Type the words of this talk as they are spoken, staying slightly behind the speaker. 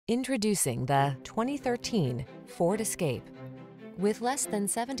Introducing the 2013 Ford Escape. With less than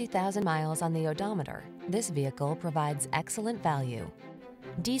 70,000 miles on the odometer, this vehicle provides excellent value.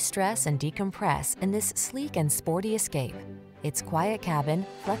 De-stress and decompress in this sleek and sporty Escape. Its quiet cabin,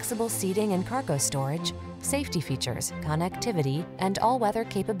 flexible seating and cargo storage, safety features, connectivity, and all-weather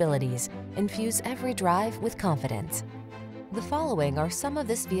capabilities infuse every drive with confidence. The following are some of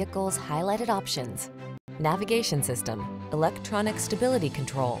this vehicle's highlighted options: navigation system, electronic stability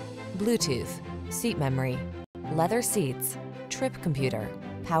control, Bluetooth, seat memory, leather seats, trip computer,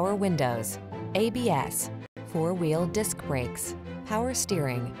 power windows, ABS, four-wheel disc brakes, power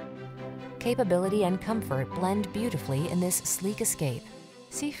steering. Capability and comfort blend beautifully in this sleek Escape.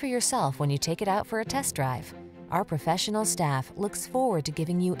 See for yourself when you take it out for a test drive. Our professional staff looks forward to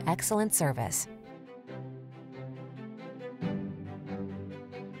giving you excellent service.